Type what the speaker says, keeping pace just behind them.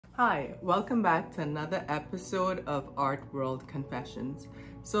Hi, welcome back to another episode of Art World Confessions.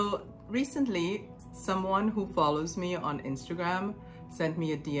 So recently, someone who follows me on Instagram sent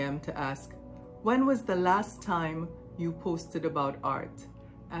me a DM to ask, when was the last time you posted about art?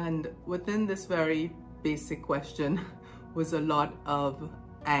 And within this very basic question was a lot of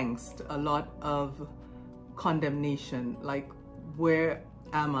angst, a lot of condemnation, like where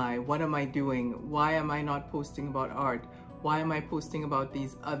am I? What am I doing? Why am I not posting about art? Why am I posting about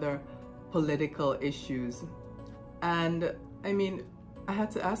these other political issues? And I mean, I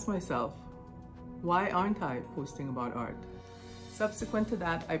had to ask myself, why aren't I posting about art? Subsequent to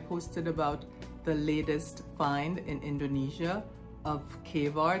that, I posted about the latest find in Indonesia of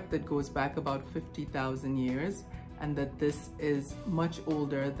cave art that goes back about 50,000 years, and that this is much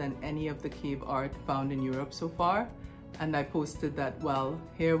older than any of the cave art found in Europe so far. And I posted that, well,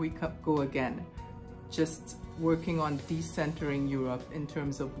 here we go again, just working on decentering Europe in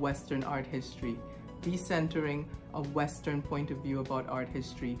terms of Western art history, decentering a Western point of view about art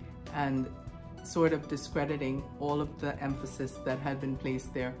history, and sort of discrediting all of the emphasis that had been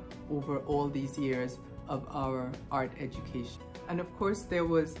placed there over all these years of our art education. And of course, there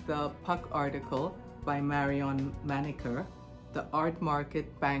was the Puck article by Marion Maneker, The Art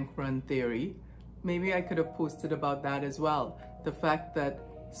Market Bank Run Theory. Maybe I could have posted about that as well. The fact that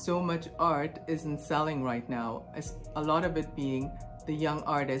so much art isn't selling right now, a lot of it being the young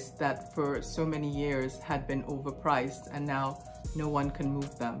artists that for so many years had been overpriced and now no one can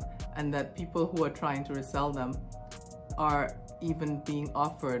move them, and that people who are trying to resell them are even being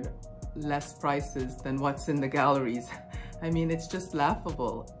offered less prices than what's in the galleries. I mean, it's just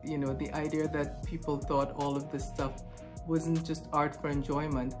laughable, you know, the idea that people thought all of this stuff wasn't just art for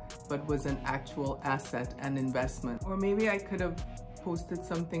enjoyment, but was an actual asset and investment. Or maybe I could have posted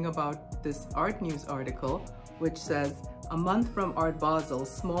something about this Art News article, which says, a month from Art Basel,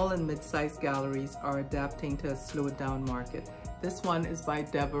 small and mid-sized galleries are adapting to a slowed down market. This one is by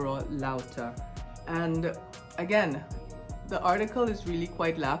Deborah Lauter. And again, the article is really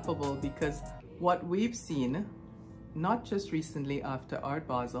quite laughable because what we've seen, not just recently after Art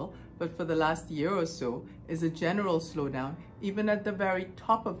Basel, but for the last year or so, is a general slowdown, even at the very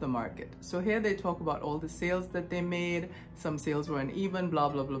top of the market. So here they talk about all the sales that they made, some sales were uneven, blah,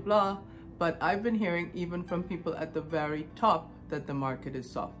 blah, blah, blah. But I've been hearing even from people at the very top that the market is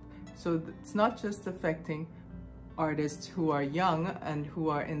soft. So it's not just affecting artists who are young and who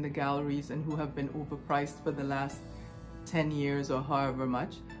are in the galleries and who have been overpriced for the last 10 years or however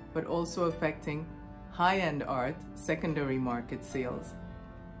much, but also affecting high-end art, secondary market sales.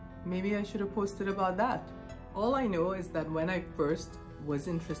 Maybe I should have posted about that. All I know is that when I first was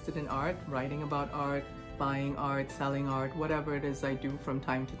interested in art, writing about art, buying art, selling art, whatever it is I do from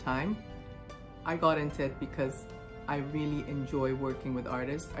time to time, I got into it because I really enjoy working with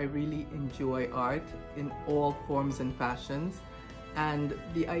artists. I really enjoy art in all forms and fashions. And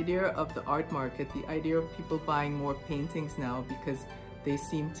the idea of the art market, the idea of people buying more paintings now because they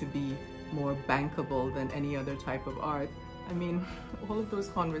seem to be more bankable than any other type of art. I mean, all of those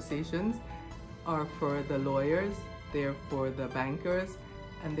conversations are for the lawyers, they're for the bankers,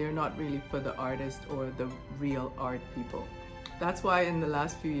 and they're not really for the artist or the real art people. That's why in the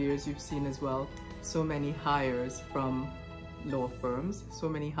last few years you've seen as well so many hires from law firms, so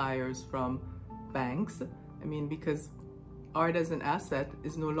many hires from banks. I mean, because art as an asset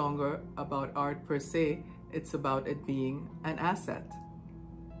is no longer about art per se, it's about it being an asset.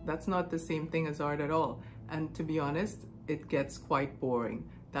 That's not the same thing as art at all. And to be honest, it gets quite boring.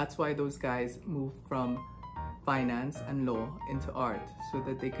 That's why those guys move from finance and law into art, so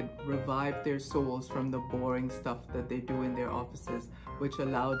that they could revive their souls from the boring stuff that they do in their offices, which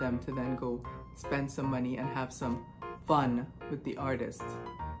allow them to then go spend some money and have some fun with the artists.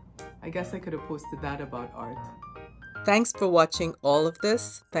 I guess I could have posted that about art. Thanks for watching all of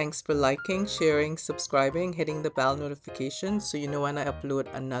this. Thanks for liking, sharing, subscribing, hitting the bell notification so you know when I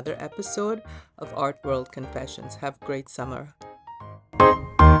upload another episode of Art World Confessions. Have a great summer.